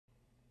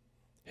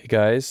Hey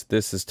guys,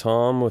 this is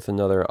Tom with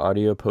another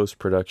audio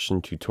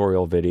post-production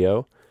tutorial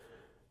video.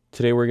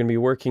 Today we're going to be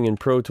working in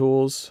Pro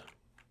Tools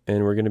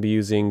and we're going to be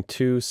using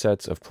two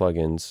sets of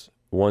plugins.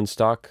 One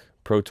stock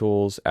Pro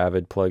Tools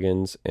AVID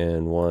plugins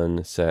and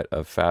one set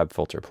of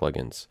Fabfilter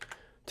plugins.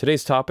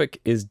 Today's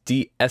topic is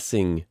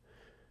de-essing.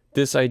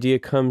 This idea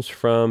comes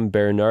from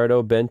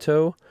Bernardo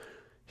Bento.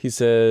 He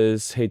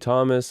says, "Hey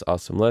Thomas,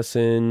 awesome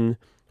lesson.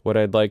 What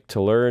I'd like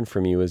to learn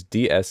from you is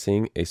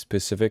de-essing a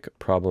specific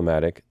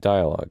problematic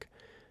dialogue.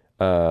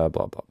 Blah,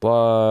 blah,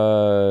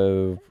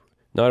 blah.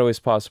 Not always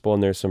possible,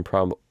 and there's some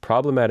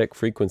problematic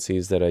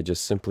frequencies that I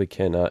just simply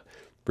cannot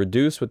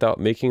reduce without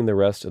making the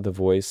rest of the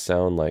voice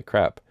sound like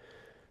crap."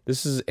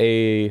 This is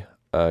a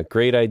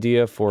great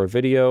idea for a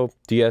video.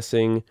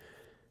 De-essing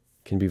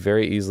can be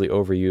very easily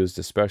overused,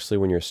 especially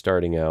when you're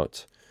starting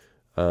out.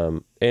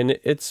 And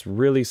it's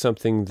really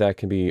something that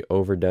can be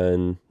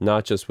overdone,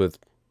 not just with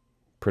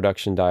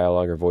production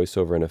dialogue or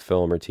voiceover in a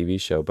film or TV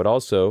show, but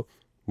also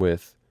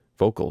with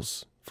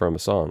vocals from a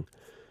song.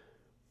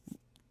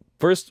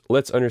 First,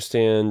 let's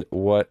understand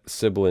what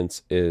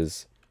sibilance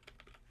is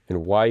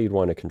and why you'd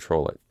want to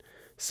control it.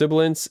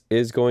 Sibilance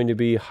is going to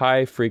be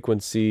high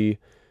frequency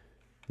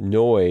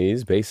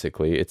noise,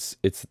 basically. It's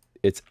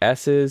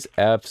S's,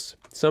 F's,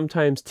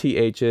 sometimes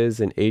THs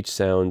and H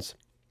sounds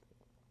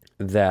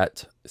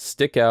that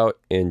stick out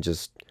and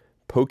just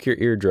poke your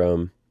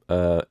eardrum.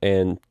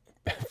 And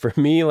for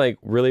me, like,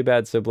 really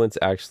bad sibilance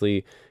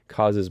actually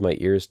causes my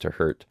ears to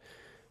hurt.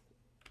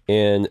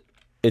 And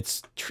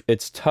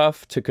it's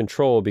tough to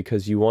control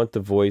because you want the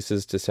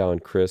voices to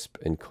sound crisp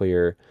and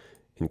clear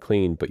and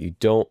clean, but you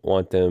don't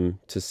want them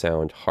to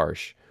sound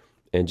harsh.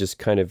 And just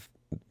kind of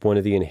one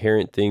of the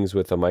inherent things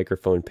with a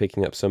microphone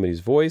picking up somebody's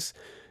voice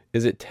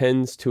is it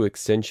tends to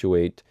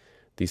accentuate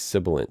the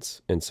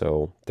sibilance. And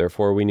so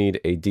therefore we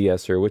need a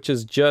de-esser, which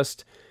is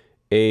just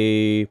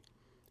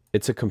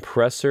it's a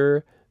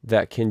compressor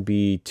that can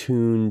be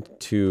tuned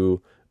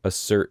to a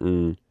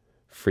certain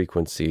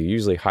frequency,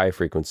 usually high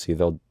frequency.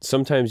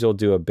 Sometimes you'll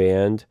do a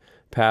band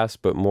pass,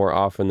 but more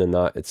often than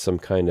not, it's some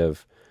kind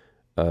of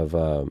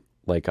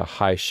like a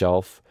high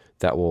shelf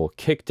that will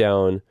kick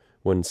down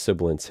when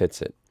sibilance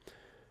hits it.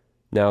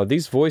 Now,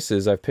 these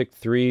voices, I've picked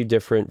 3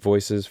 different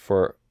voices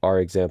for our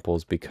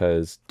examples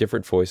because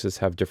different voices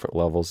have different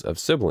levels of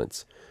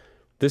sibilance.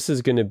 This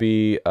is going to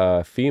be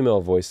a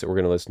female voice that we're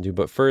going to listen to,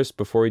 but first,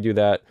 before we do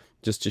that,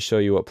 just to show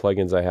you what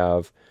plugins I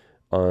have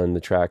on the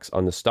tracks.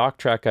 On the stock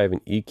track, I have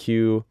an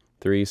EQ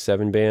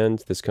 7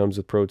 band. This comes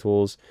with Pro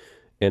Tools.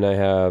 And I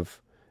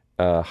have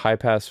a high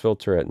pass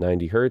filter at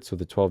 90 Hertz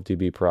with a 12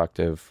 dB per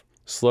octave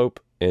slope,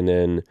 and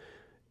then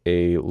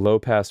a low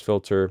pass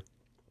filter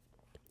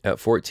at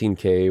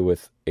 14K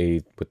with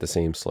the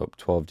same slope,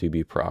 12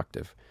 dB per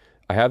octave.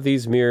 I have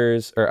these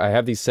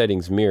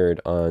settings mirrored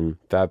on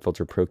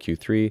Fabfilter Pro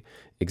Q3,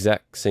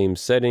 exact same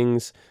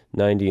settings,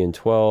 90 and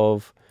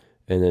 12,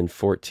 and then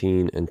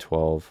 14 and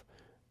 12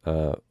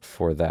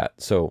 for that.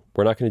 So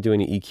we're not going to do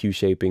any EQ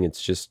shaping.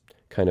 It's just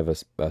kind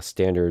of a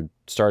standard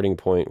starting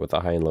point with a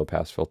high and low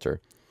pass filter.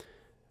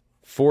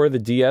 For the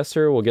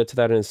de-esser, we'll get to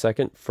that in a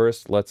second.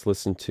 First, let's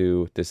listen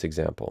to this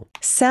example.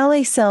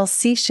 Sally sells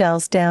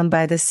seashells down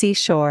by the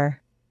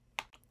seashore.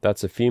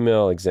 That's a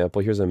female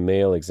example. Here's a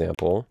male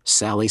example.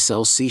 Sally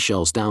sells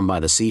seashells down by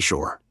the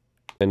seashore.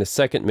 And a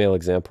second male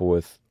example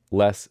with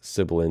less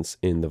sibilance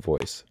in the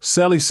voice.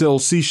 Sally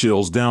sells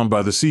seashells down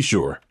by the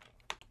seashore.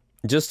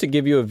 Just to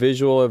give you a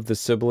visual of the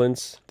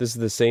sibilance, this is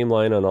the same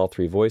line on all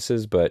 3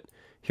 voices, but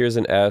here's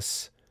an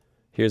S,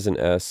 here's an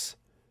S,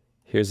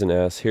 here's an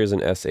S, here's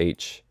an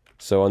SH.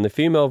 So on the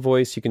female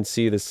voice, you can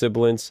see the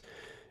sibilance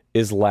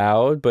is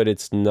loud, but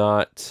it's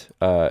not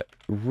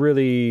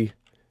really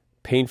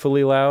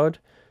painfully loud.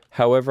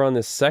 However, on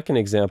the second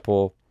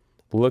example,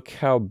 look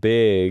how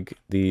big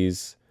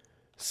these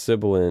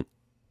sibilant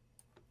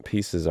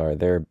pieces are.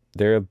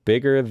 They're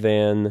bigger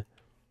than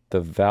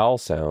the vowel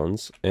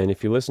sounds, and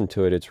if you listen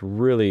to it, it's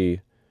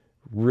really,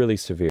 really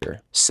severe.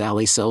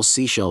 Sally sells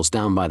seashells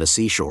down by the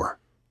seashore.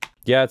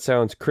 Yeah, it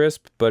sounds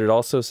crisp, but it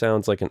also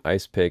sounds like an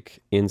ice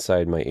pick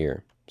inside my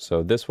ear.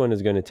 So this one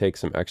is going to take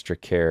some extra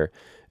care.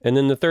 And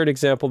then the third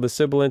example, the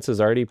sibilance is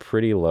already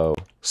pretty low.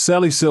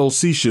 Sally sells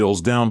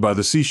seashells down by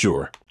the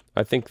seashore.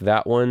 I think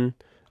that one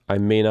I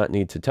may not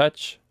need to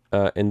touch.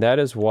 And that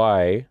is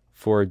why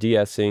for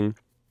de-essing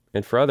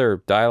and for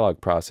other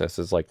dialogue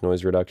processes like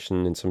noise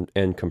reduction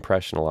and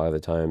compression a lot of the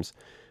times,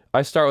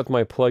 I start with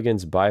my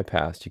plugins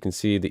bypassed. You can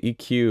see the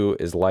EQ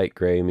is light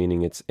gray,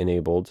 meaning it's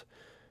enabled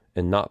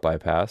and not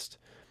bypassed.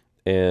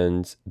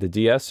 And the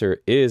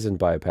de-esser is in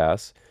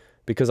bypass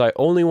because I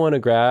only want to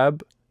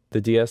grab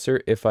the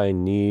de-esser if I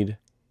need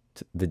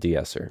the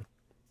de-esser.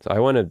 So I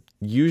want to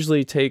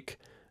usually take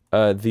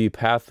the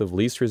path of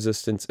least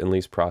resistance and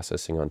least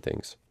processing on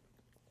things.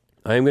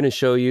 I am going to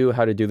show you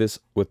how to do this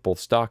with both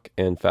stock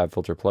and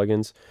Fabfilter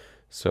plugins.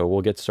 So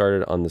we'll get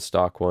started on the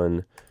stock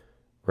one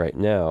right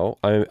now.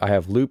 I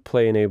have loop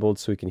play enabled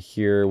so we can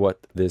hear what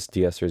this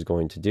de-esser is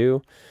going to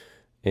do.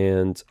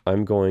 And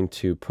I'm going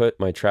to put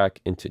my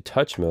track into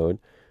touch mode.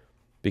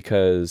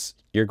 because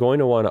you're going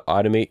to want to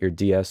automate your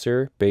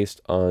de-esser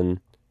based on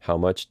how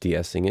much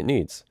de-essing it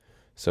needs.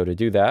 So to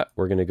do that,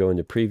 we're going to go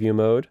into preview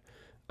mode.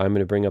 I'm going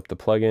to bring up the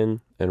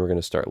plugin and we're going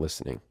to start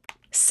listening.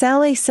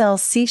 Sally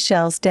sells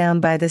seashells down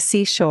by the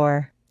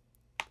seashore.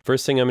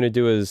 First thing I'm going to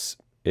do is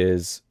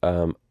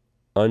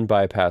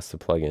unbypass the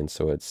plugin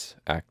so it's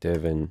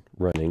active and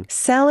running.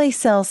 Sally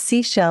sells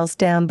seashells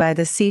down by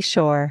the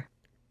seashore.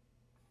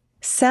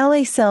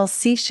 Sally sells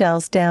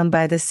seashells down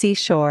by the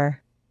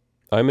seashore.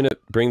 I'm going to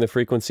bring the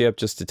frequency up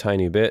just a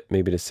tiny bit,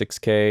 maybe to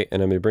 6K,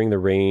 and I'm going to bring the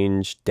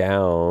range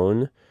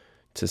down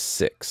to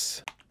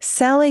 6.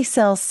 Sally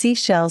sells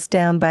seashells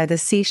down by the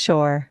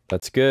seashore.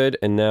 That's good.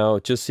 And now,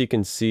 just so you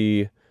can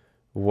see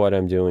what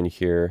I'm doing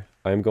here,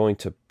 I'm going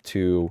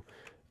to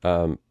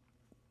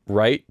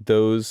write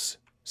those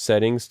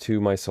settings to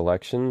my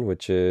selection,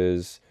 which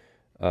is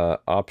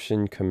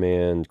option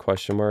command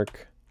question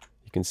mark.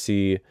 You can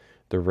see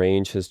the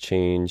range has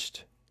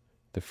changed,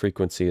 the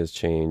frequency has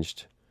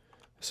changed.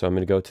 So I'm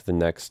going to go to the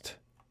next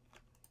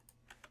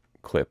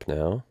clip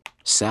now.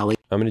 Sally.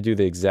 I'm going to do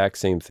the exact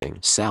same thing.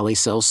 Sally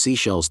sells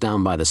seashells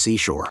down by the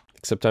seashore.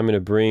 Except I'm going to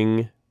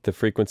bring the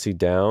frequency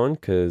down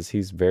because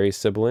he's very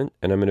sibilant,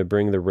 and I'm going to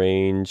bring the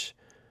range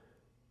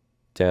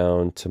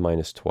down to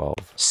 -12.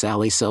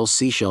 Sally sells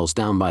seashells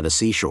down by the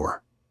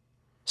seashore.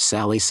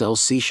 Sally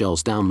sells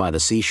seashells down by the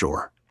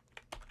seashore.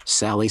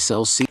 Sally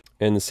sells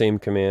And the same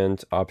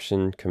command,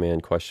 option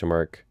command question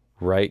mark,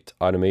 write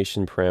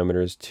automation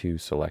parameters to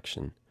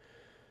selection.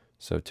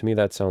 So to me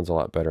that sounds a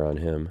lot better on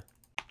him.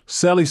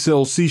 Sally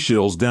sells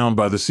seashells down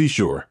by the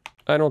seashore.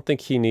 I don't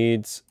think he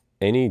needs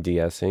any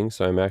de-essing,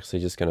 so I'm actually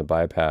just going to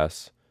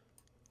bypass.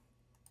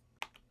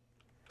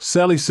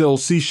 Sally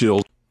sells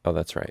seashells. Oh,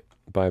 that's right.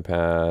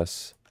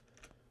 Bypass.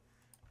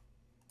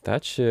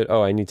 That should...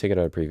 Oh, I need to take it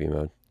out of preview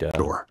mode. Duh.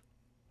 Door.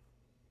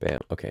 Bam.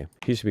 Okay.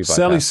 He should be bypassed.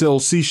 Sally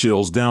sells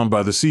seashells down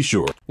by the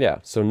seashore. Yeah,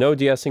 so no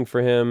de-essing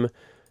for him.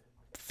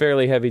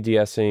 Fairly heavy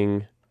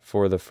de-essing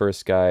for the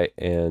first guy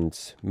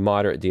and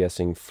moderate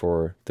de-essing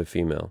for the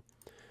female.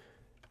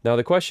 Now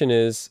the question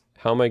is,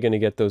 how am I going to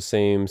get those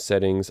same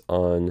settings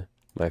on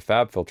my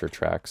Fabfilter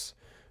tracks?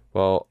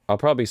 Well, I'll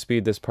probably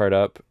speed this part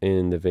up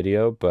in the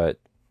video, but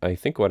I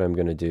think what I'm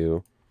going to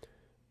do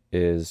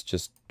is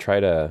just try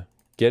to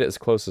get it as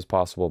close as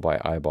possible by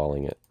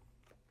eyeballing it.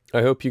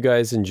 I hope you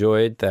guys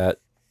enjoyed that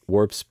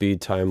warp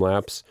speed time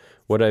lapse.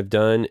 What I've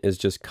done is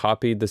just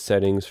copied the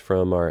settings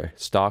from our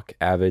stock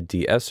AVID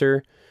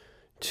De-Esser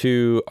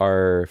to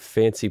our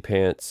fancy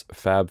pants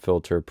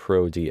Fabfilter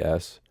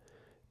Pro-DS.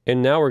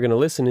 And now we're going to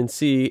listen and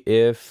see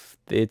if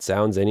it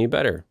sounds any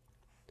better.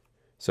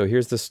 So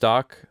here's the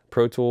stock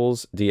Pro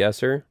Tools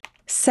De-Esser.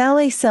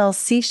 Sally sells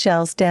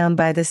seashells down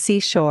by the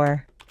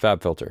seashore.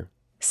 Fabfilter.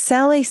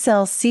 Sally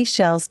sells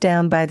seashells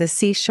down by the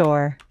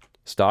seashore.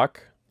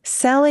 Stock.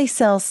 Sally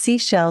sells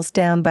seashells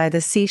down by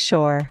the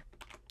seashore.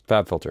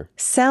 Fabfilter.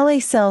 Sally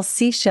sells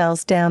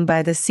seashells down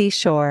by the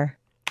seashore.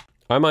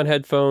 I'm on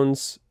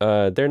headphones.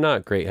 They're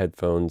not great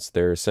headphones.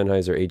 They're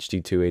Sennheiser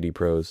HD 280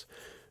 Pros.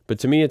 But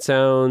to me it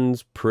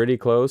sounds pretty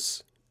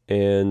close,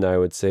 and I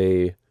would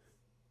say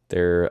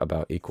they're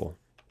about equal.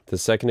 The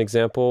second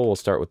example, we'll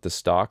start with the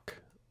stock.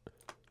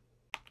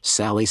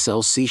 Sally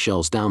sells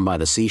seashells down by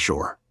the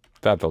seashore.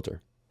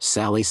 Fabfilter.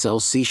 Sally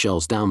sells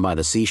seashells down by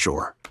the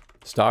seashore.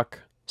 Stock.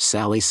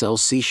 Sally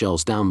sells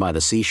seashells down by the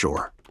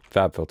seashore.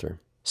 Fabfilter.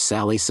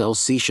 Sally sells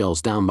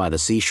seashells down by the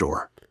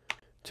seashore.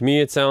 To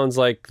me, it sounds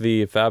like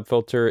the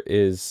Fabfilter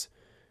is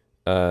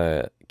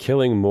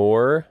killing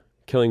more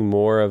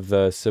of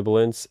the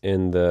sibilance,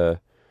 and the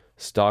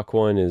stock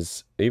one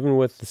is, even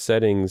with the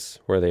settings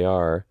where they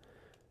are,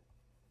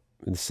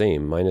 the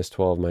same,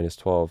 -12,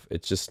 -12.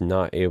 It's just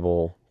not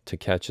able to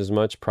catch as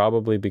much,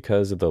 probably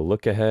because of the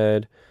look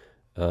ahead,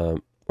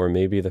 or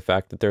maybe the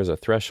fact that there's a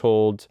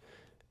threshold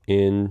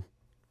in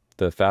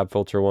the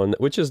Fabfilter one,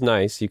 which is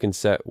nice. You can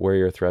set where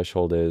your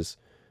threshold is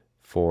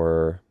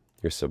for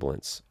your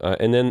sibilance.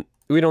 And then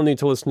we don't need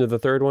to listen to the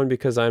third one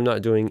because I'm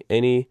not doing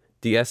any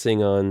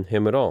de-essing on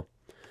him at all.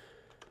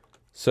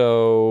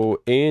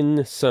 So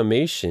in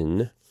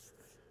summation,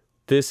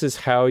 this is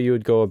how you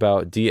would go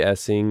about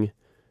de-essing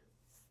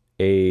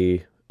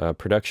a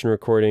production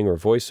recording or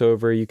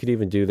voiceover. You could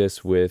even do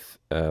this with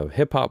a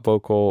hip-hop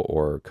vocal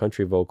or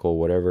country vocal,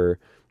 whatever,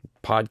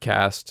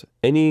 podcast,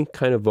 any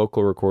kind of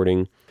vocal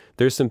recording.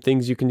 There's some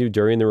things you can do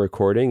during the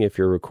recording if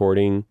you're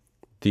recording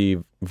the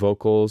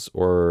vocals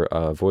or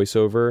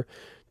voiceover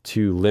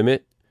to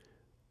limit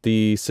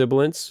the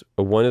sibilance.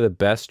 One of the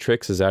best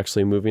tricks is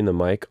actually moving the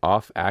mic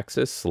off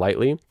axis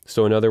slightly.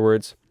 So in other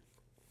words,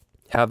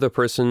 have the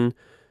person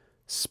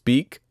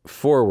speak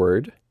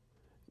forward,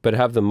 but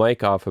have the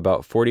mic off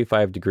about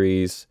 45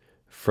 degrees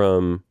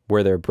from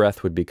where their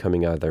breath would be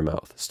coming out of their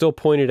mouth. Still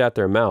pointed at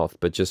their mouth,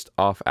 but just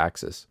off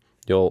axis.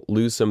 You'll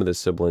lose some of the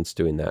sibilance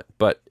doing that.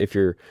 But if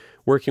you're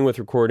working with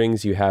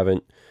recordings you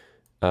haven't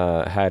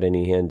had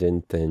any hand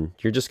in, then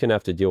you're just going to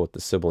have to deal with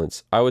the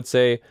sibilance. I would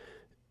say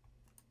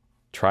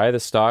try the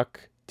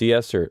stock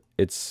De-Esser.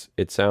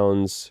 It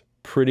sounds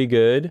pretty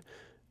good.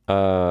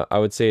 I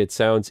would say it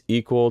sounds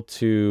equal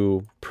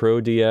to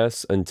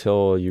Pro-DS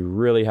until you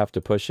really have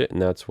to push it,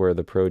 and that's where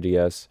the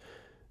Pro-DS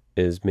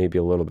is maybe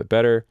a little bit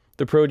better.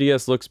 The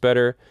Pro-DS looks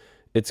better.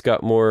 It's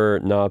got more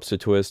knobs to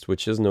twist,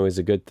 which isn't always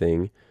a good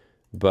thing,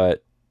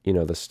 but you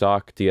know, the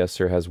stock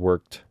de-esser has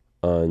worked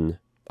on,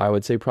 I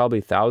would say,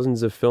 probably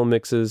thousands of film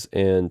mixes,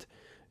 and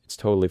it's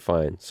totally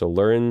fine. So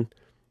learn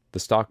the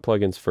stock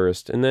plugins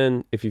first, and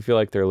then if you feel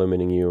like they're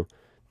limiting you,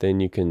 then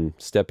you can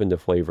step into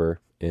Flavor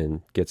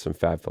and get some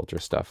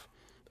Fabfilter stuff.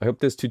 I hope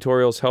this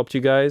tutorial's helped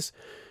you guys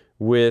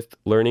with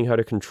learning how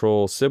to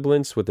control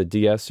Sibilance with a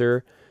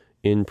de-esser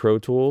in Pro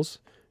Tools.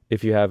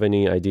 If you have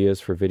any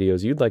ideas for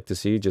videos you'd like to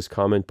see, just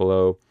comment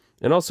below.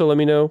 And also let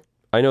me know.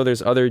 I know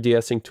there's other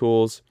de-essing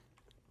tools.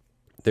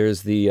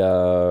 There's the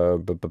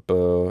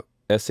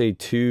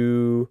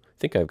SA2. I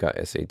think I've got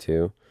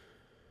SA2.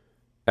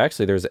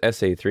 Actually, there's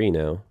SA3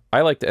 now.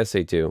 I like the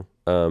SA2.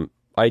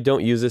 I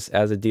don't use this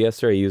as a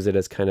de-esser. I use it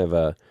as kind of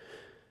a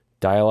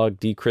dialogue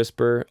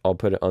decrisper. I'll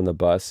put it on the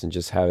bus and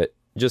just have it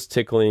just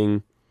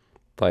tickling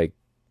like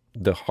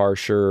the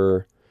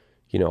harsher,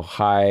 you know,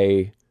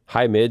 high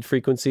mid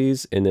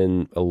frequencies, and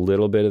then a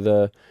little bit of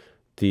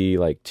the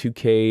like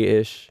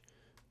 2K-ish.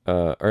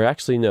 Or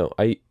actually no,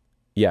 I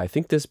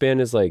think this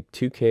band is like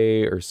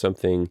 2K or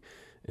something,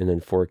 and then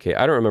 4K.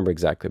 I don't remember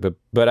exactly,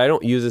 but I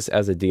don't use this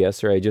as a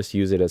de-esser. I just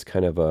use it as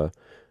kind of a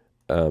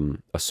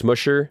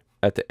smusher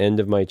at the end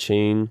of my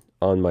chain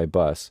on my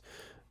bus.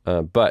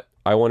 But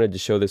I wanted to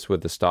show this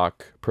with the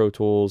stock Pro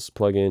Tools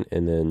plugin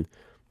and then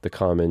the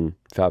common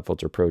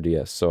Fabfilter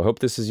Pro-DS. So I hope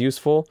this is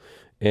useful,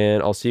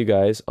 and I'll see you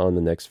guys on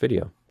the next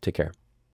video. Take care.